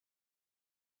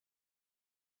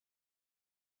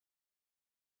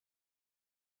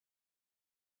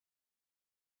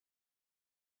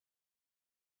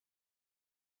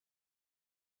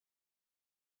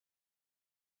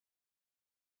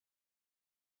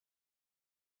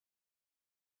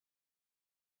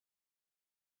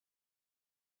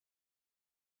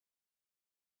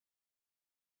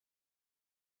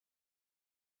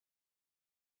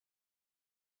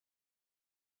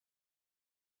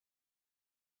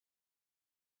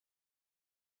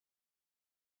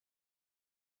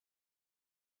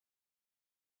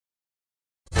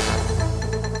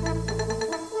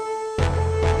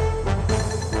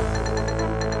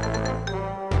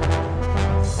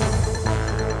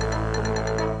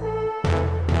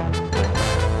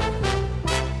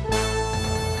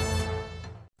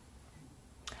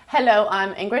Hello,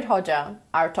 I'm Ingrid Hodja.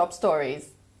 Our top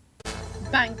stories.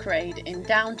 Bank raid in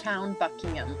downtown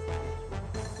Buckingham.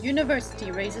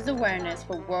 University raises awareness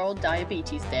for World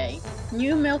Diabetes Day.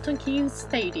 New Milton Keynes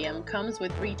Stadium comes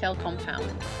with retail compound.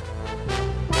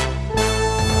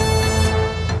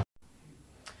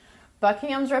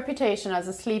 Buckingham's reputation as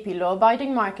a sleepy,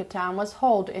 law-abiding market town was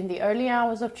holed in the early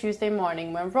hours of Tuesday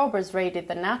morning when robbers raided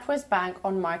the NatWest Bank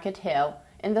on Market Hill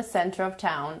in the centre of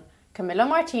town. Camilo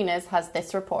Martinez has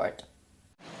this report.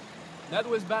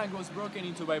 NatWest Bank was broken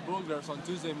into by burglars on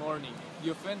Tuesday morning.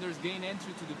 The offenders gained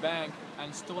entry to the bank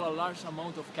and stole a large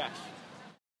amount of cash.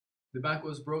 The bank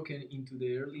was broken into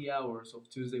the early hours of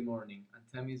Tuesday morning, and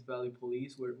Thames Valley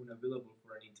police were unavailable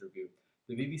for an interview.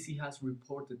 The BBC has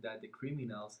reported that the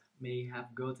criminals may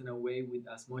have gotten away with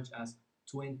as much as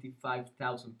 £25,000.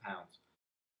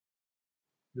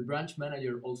 The branch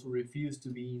manager also refused to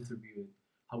be interviewed.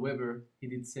 However, he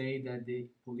did say that the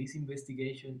police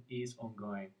investigation is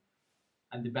ongoing,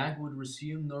 and the bank would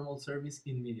resume normal service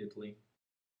immediately.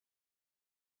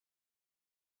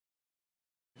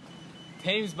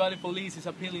 Thames Valley Police is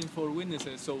appealing for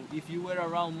witnesses, so if you were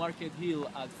around Market Hill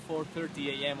at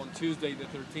 4:30 a.m. on Tuesday the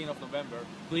 13th of November,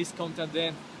 please contact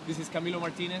them. This is Camilo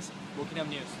Martinez, Buckingham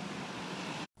News.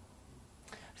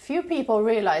 Few people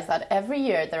realize that every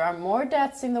year there are more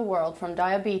deaths in the world from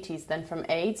diabetes than from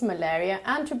AIDS, malaria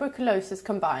and tuberculosis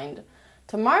combined.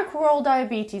 To mark World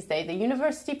Diabetes Day, the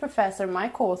university professor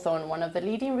Mike Hawthorne, one of the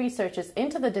leading researchers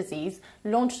into the disease,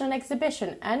 launched an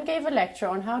exhibition and gave a lecture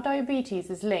on how diabetes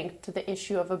is linked to the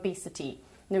issue of obesity.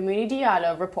 Numuni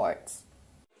Diallo reports.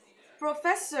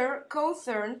 Professor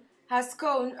Hawthorne has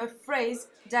coined a phrase,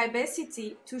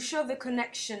 diabesity, to show the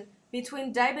connection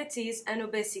between diabetes and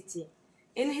obesity.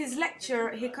 In his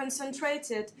lecture, he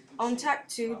concentrated on type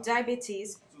 2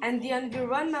 diabetes and the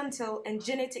environmental and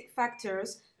genetic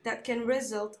factors that can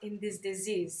result in this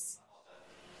disease.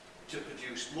 To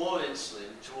produce more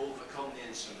insulin to overcome the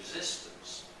insulin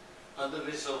resistance, and the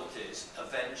result is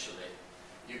eventually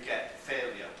you get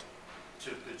failure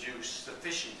to produce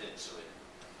sufficient insulin,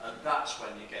 and that's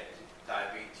when you get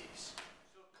diabetes.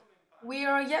 We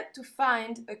are yet to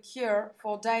find a cure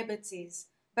for diabetes,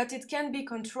 but it can be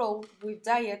controlled with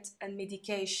diet and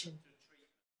medication.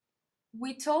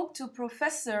 We talked to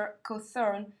Professor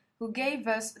Hawthorne, who gave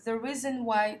us the reason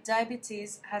why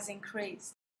diabetes has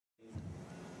increased.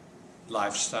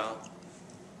 Lifestyle,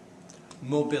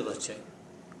 mobility,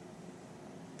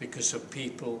 because of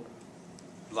people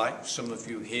like some of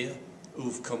you here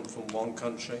who've come from one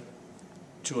country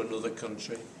to another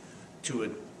country to a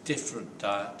different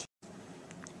diet.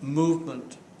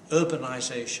 Movement,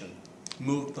 urbanisation,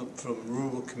 movement from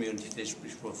rural communities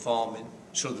which were farming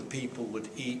so the people would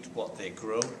eat what they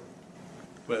grow,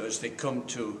 whereas they come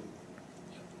to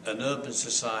an urban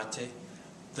society,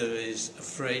 there is a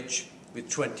fridge with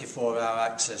 24-hour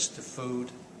access to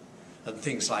food and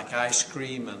things like ice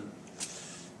cream and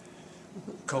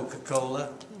Coca-Cola.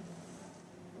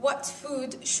 What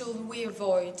food should we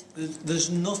avoid?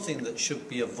 There's nothing that should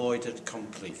be avoided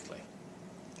completely.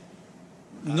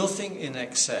 Nothing in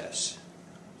excess.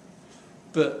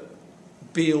 But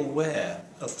be aware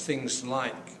of things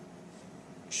like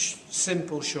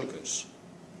simple sugars,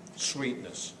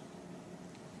 sweetness.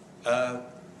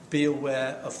 Be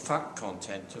aware of fat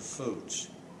content of foods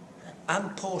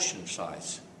and portion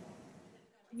size.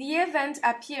 The event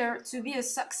appeared to be a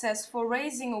success for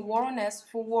raising awareness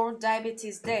for World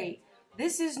Diabetes Day.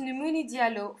 This is Numuni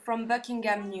Diallo from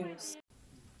Buckingham News.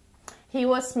 He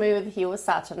was smooth, he was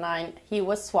saturnine, he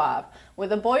was suave,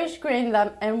 with a boyish grin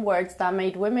and words that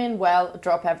made women, well,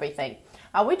 drop everything.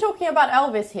 Are we talking about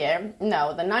Elvis here?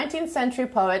 No, the 19th century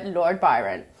poet Lord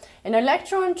Byron. In a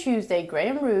lecture on Tuesday,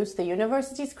 Graham Roos, the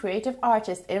university's creative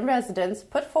artist in residence,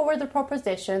 put forward the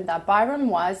proposition that Byron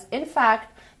was, in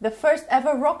fact, the first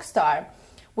ever rock star.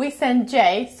 We sent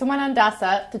Jay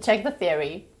Sumanandasa to check the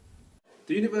theory.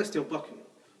 The University of Buckingham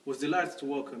was delighted to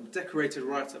welcome decorated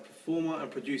writer, performer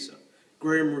and producer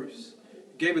Graham Roos,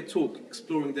 who gave a talk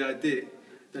exploring the idea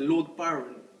that Lord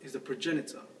Byron is the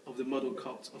progenitor of the model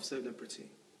cult of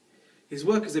celebrity. His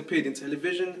work has appeared in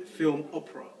television, film,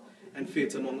 opera and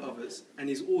theatre among others, and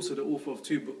he's also the author of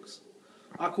 2 books.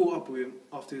 I caught up with him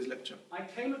after his lecture. I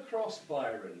came across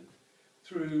Byron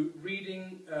through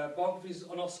reading biographies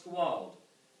on Oscar Wilde,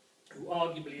 who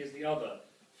arguably is the other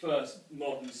first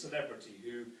modern celebrity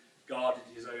who guarded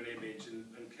his own image and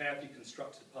carefully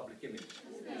constructed a public image.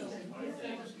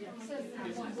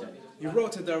 You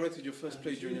wrote and directed your first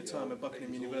play during your time at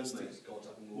Buckingham University.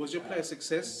 Was your play a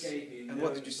success, and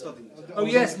what did you study? Oh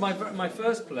yes, my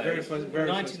first play, Very first.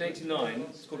 1989,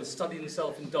 it's called A Study in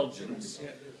Self-Indulgence,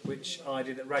 which I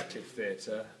did at Radcliffe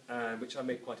Theatre, which I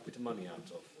made quite a bit of money out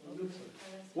of.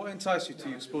 What enticed you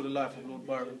to explore the life of Lord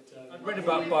Byron? I'd read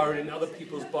about Byron in other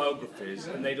people's biographies,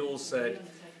 and they'd all said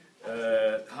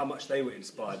how much they were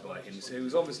inspired by him. So he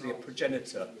was obviously a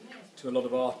progenitor to a lot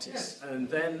of artists. And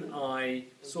then I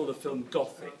saw the film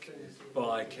Gothic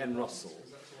by Ken Russell,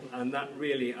 and that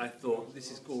really, I thought,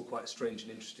 this is all quite strange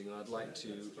and interesting, and I'd like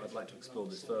to explore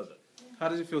this further. How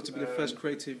does it feel to be the first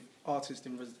creative artist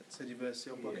in residence at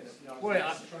University of Buckingham?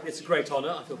 Well, it's a great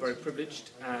honour. I feel very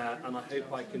privileged, and I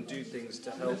hope I can do things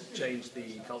to help change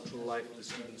the cultural life of the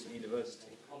students at the university.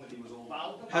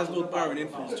 Has Lord Byron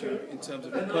influenced you in terms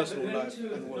of your personal life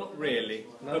and work? Not really.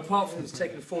 No? Apart from it's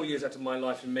taken 4 years out of my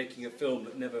life in making a film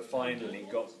that never finally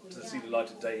got to see the light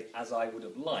of day as I would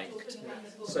have liked.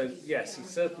 So yes, he's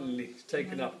certainly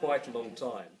taken up quite a long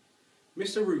time.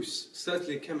 Mr. Roos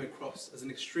certainly came across as an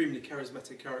extremely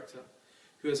charismatic character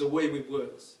who has a way with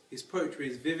words. His poetry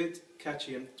is vivid,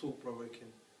 catchy and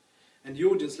thought-provoking. And the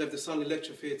audience left the Sunday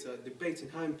Lecture Theatre debating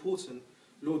how important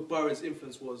Lord Byron's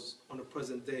influence was on a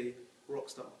present-day rock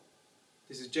star.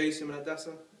 This is Jason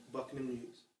Manadasa, Buckingham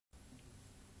News.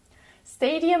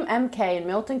 Stadium MK in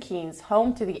Milton Keynes,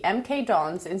 home to the MK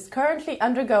Dons, is currently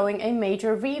undergoing a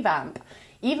major revamp.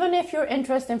 Even if your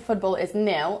interest in football is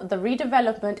nil, the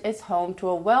redevelopment is home to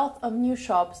a wealth of new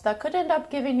shops that could end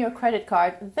up giving your credit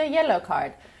card the yellow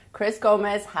card. Chris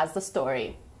Gomez has the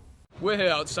story. We're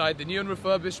here outside the new and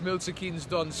refurbished Milton Keynes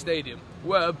Dons Stadium,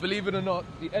 where, believe it or not,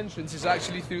 the entrance is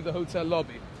actually through the hotel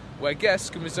lobby, where guests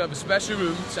can reserve a special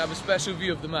room to have a special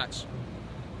view of the match.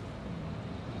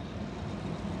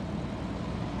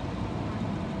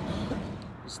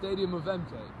 The Stadium of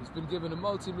MK has been given a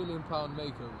multi-million-pound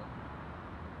makeover.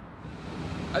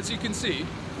 As you can see,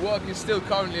 work is still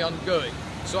currently ongoing,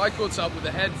 so I caught up with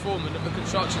the head foreman of the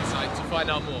construction site to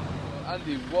find out more.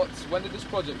 Andy, when did this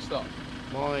project start?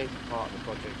 My part of the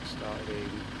project started in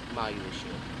May this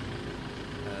year,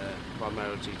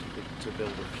 primarily to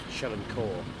build a shell and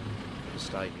core for the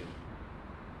stadium.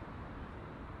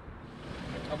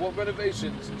 And what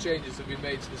renovations and changes have been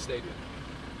made to the stadium?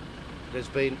 There's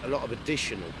been a lot of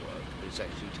additional work. It's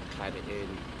actually to clad it in,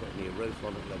 put a new roof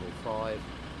on at level 5,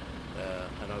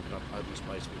 and open up open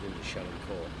space within the shell and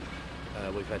core.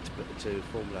 We've had to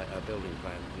formulate our building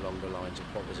plan along the lines of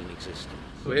what was in existence.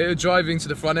 We're here driving to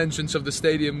the front entrance of the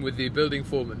stadium with the building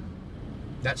foreman.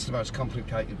 That's the most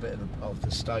complicated bit of the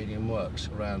stadium works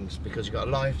around, because you've got a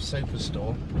live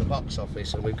superstore, the box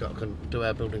office, and we've got to do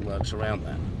our building works around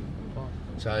that.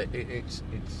 So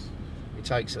it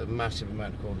takes a massive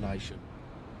amount of coordination.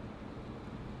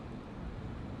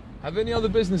 Have any other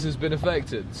businesses been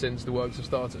affected since the works have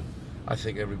started? I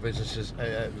think every business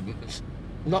has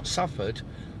not suffered,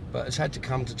 but has had to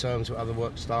come to terms with other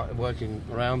work started working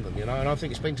around them, you know, and I think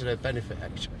it's been to their benefit,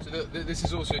 actually. So this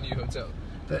is also a new hotel?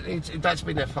 That's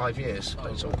been there 5 years,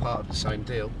 but it's all part of the same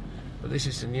deal. But this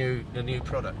is the new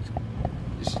product.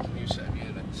 This is the new set of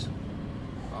units.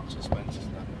 Marks and Spencer's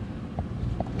and that.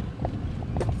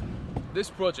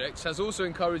 This project has also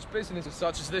encouraged businesses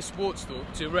such as this sports store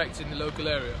to erect in the local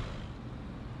area.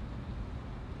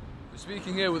 We're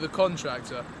speaking here with a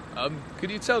contractor.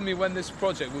 Could you tell me when this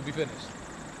project will be finished?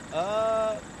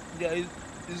 Yeah,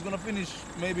 it's gonna finish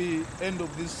maybe end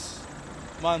of this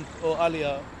month or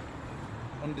earlier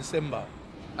on December.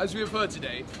 As we have heard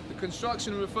today, the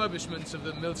construction and refurbishments of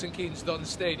the Milton Keynes Dons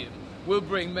Stadium will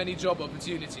bring many job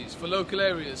opportunities for local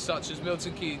areas such as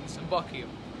Milton Keynes and Buckingham.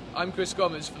 I'm Chris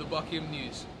Gomez for the Buckingham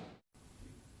News.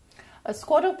 A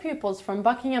squad of pupils from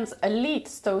Buckingham's elite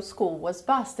Stowe School was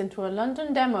bussed into a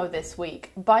London demo this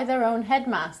week by their own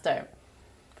headmaster.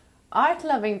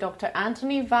 Art-loving Dr.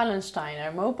 Anthony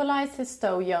Wallensteiner mobilised his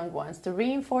Stowe young ones to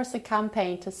reinforce a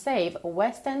campaign to save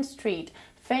West End Street,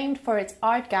 famed for its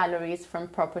art galleries from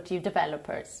property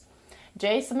developers.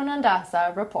 Jason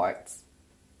Manandasa reports.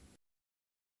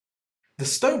 The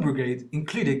Stowe Brigade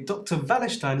included Dr.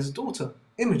 Wallensteiner's daughter,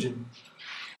 Imogen.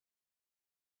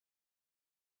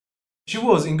 She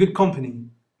was in good company.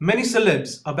 Many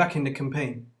celebs are backing the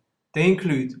campaign. They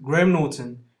include Graham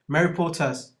Norton, Mary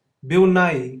Portas, Bill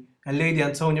Nighy and Lady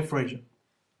Antonia Fraser.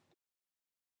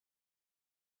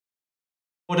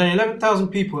 More than 11,000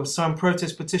 people have signed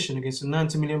protest petition against a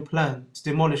 £90 million plan to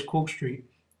demolish Cork Street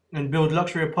and build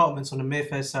luxury apartments on the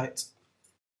Mayfair site.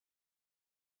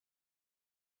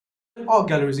 Art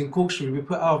galleries in Cork Street will be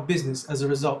put out of business as a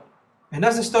result. And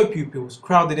as the Stoke pupils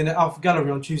crowded in the Alpha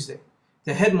Gallery on Tuesday,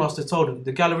 the headmaster told them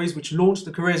the galleries which launched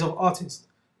the careers of artists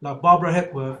like Barbara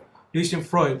Hepworth, Lucian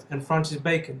Freud and Francis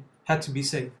Bacon had to be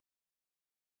saved.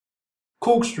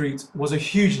 Cork Street was a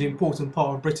hugely important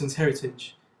part of Britain's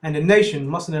heritage, and the nation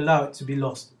mustn't allow it to be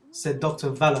lost, said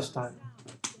Dr. Wallerstein.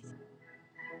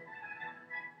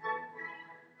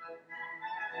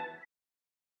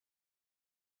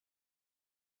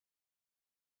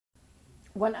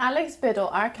 When Alex Biddle,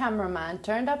 our cameraman,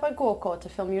 turned up at Gorcourt to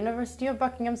film University of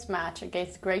Buckingham's match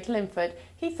against Great Linford,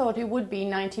 he thought it would be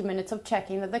 90 minutes of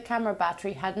checking that the camera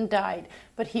battery hadn't died.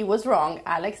 But he was wrong.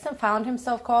 Alex found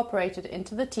himself cooperated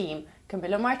into the team.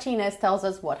 Camilo Martinez tells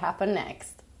us what happened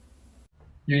next.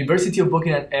 University of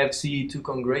Buckingham FC took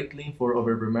on Great Linford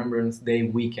over Remembrance Day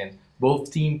weekend,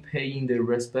 both teams paying their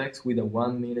respects with a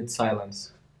 1-minute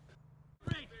silence.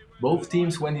 Both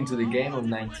teams went into the game on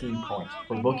 19 points.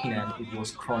 For Buckingham, it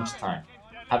was crunch time,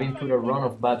 having put a run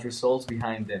of bad results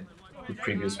behind them the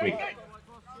previous week.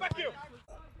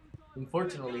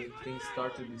 Unfortunately, things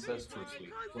started disastrously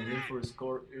when Linford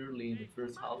scored early in the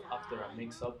first half after a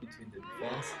mix-up between the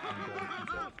defense and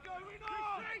goalkeeper.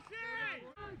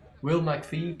 Will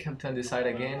McPhee captained the side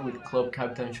again with club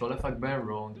captain Sholefak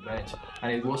Benro on the bench,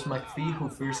 and it was McPhee who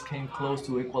first came close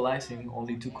to equalizing,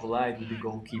 only to collide with the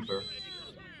goalkeeper.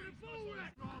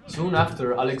 Soon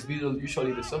after, Alex Biddle,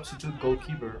 usually the substitute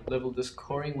goalkeeper, leveled the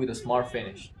scoring with a smart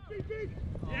finish.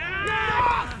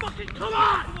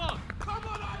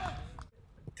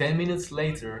 10 minutes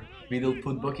later, Biddle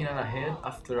put Buckingham ahead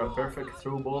after a perfect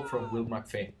throw ball from Will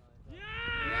McPhee.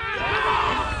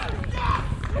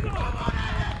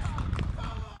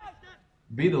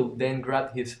 Biddle then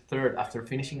grabbed his third after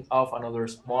finishing off another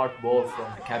smart ball from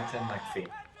the captain McPhee.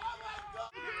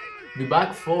 The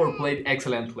back four played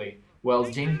excellently,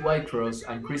 whilst James Whitecross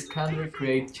and Chris Candler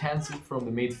create chances from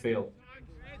the midfield.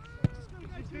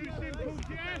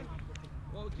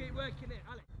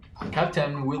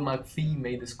 Captain Will McPhee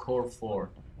made the score 4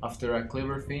 after a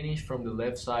clever finish from the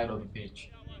left side of the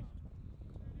pitch.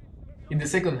 In the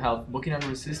second half, Buckingham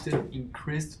resisted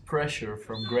increased pressure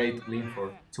from Great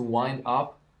Linford to wind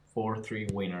up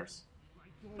 4-3 winners.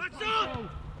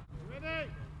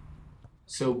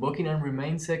 So Buckingham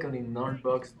remains second in North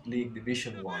Bucks League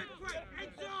Division 1.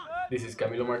 This is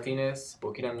Camilo Martinez,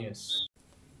 Buckingham News.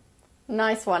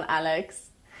 Nice one,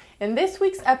 Alex. In this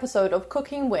week's episode of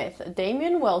Cooking With,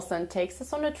 Damien Wilson takes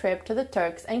us on a trip to the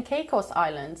Turks and Caicos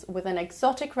Islands with an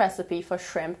exotic recipe for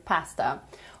shrimp pasta.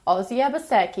 Ozzy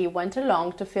Abaseki went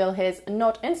along to fill his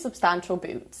not insubstantial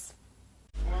boots.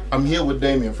 I'm here with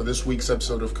Damien for this week's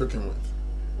episode of Cooking With.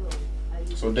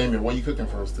 So Damien, what are you cooking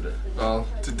for us today?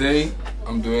 Today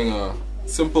I'm doing a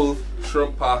simple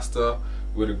shrimp pasta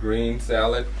with a green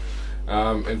salad.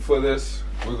 And for this,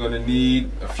 we're going to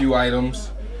need a few items.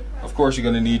 Of course, you're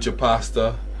going to need your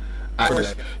pasta.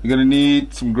 You're going to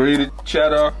need some grated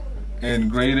cheddar and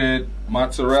grated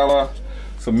mozzarella,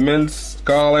 some minced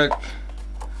garlic,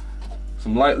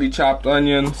 some lightly chopped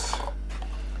onions,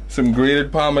 some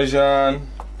grated parmesan,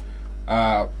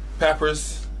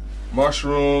 peppers,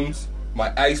 mushrooms,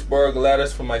 my iceberg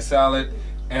lettuce for my salad,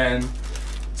 and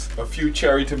a few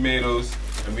cherry tomatoes.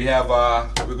 And we have,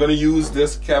 we're going to use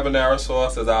this carbonara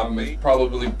sauce as our mate.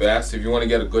 Probably best if you want to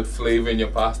get a good flavor in your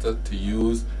pasta to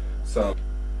use some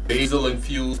basil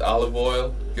infused olive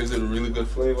oil. Gives it a really good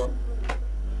flavor.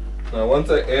 Now once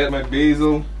I add my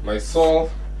basil, my salt,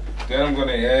 then I'm going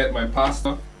to add my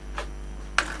pasta.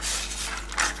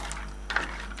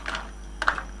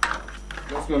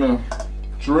 Just going to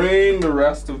drain the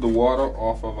rest of the water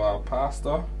off of our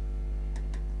pasta.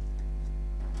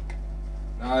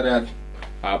 Now that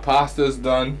our pasta is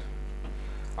done,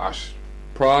 our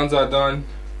prawns are done,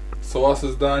 sauce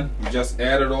is done, we just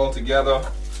add it all together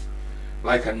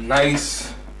like a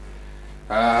nice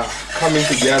coming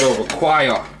together of a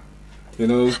choir. You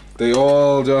know, they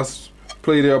all just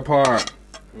play their part.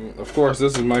 And of course,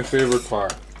 this is my favorite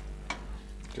part.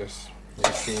 Just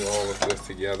mixing all of this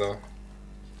together.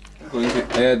 I'm going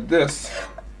to add this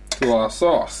to our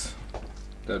sauce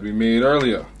that we made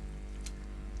earlier.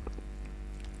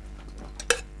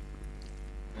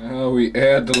 Now we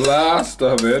add the last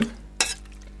of it,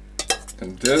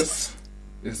 and this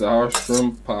is our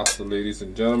shrimp pasta, ladies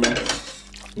and gentlemen.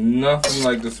 Nothing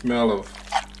like the smell of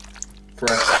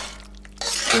fresh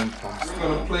shrimp pasta. We're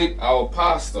gonna plate our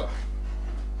pasta.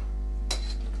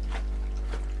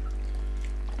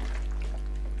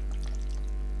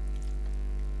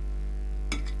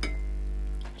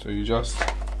 So you just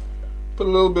put a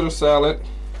little bit of salad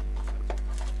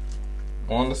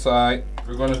on the side.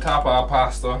 We're going to top our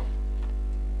pasta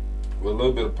with a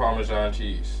little bit of Parmesan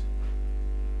cheese.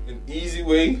 An easy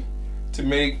way to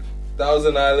make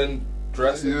Thousand Island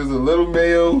dressing. Use a little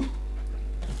mayo,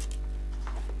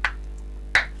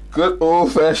 good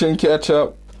old-fashioned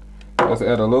ketchup. Let's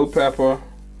add a little pepper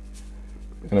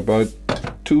and about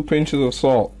 2 pinches of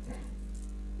salt.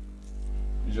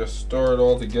 You just stir it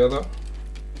all together,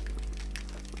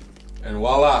 and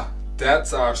voila,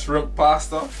 that's our shrimp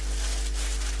pasta.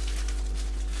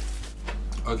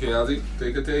 Okay, Ozzy,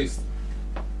 take a taste.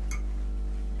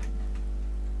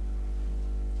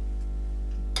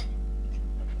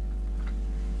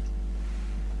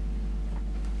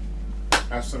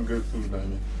 That's some good food,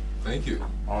 Damien. Thank you.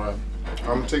 All right. I'm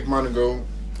going to take mine to go.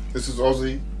 This is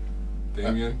Ozzy.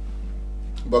 Damien.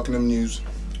 Buckingham News.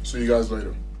 See you guys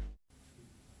later.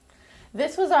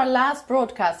 This was our last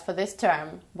broadcast for this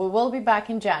term. We will be back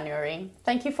in January.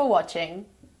 Thank you for watching.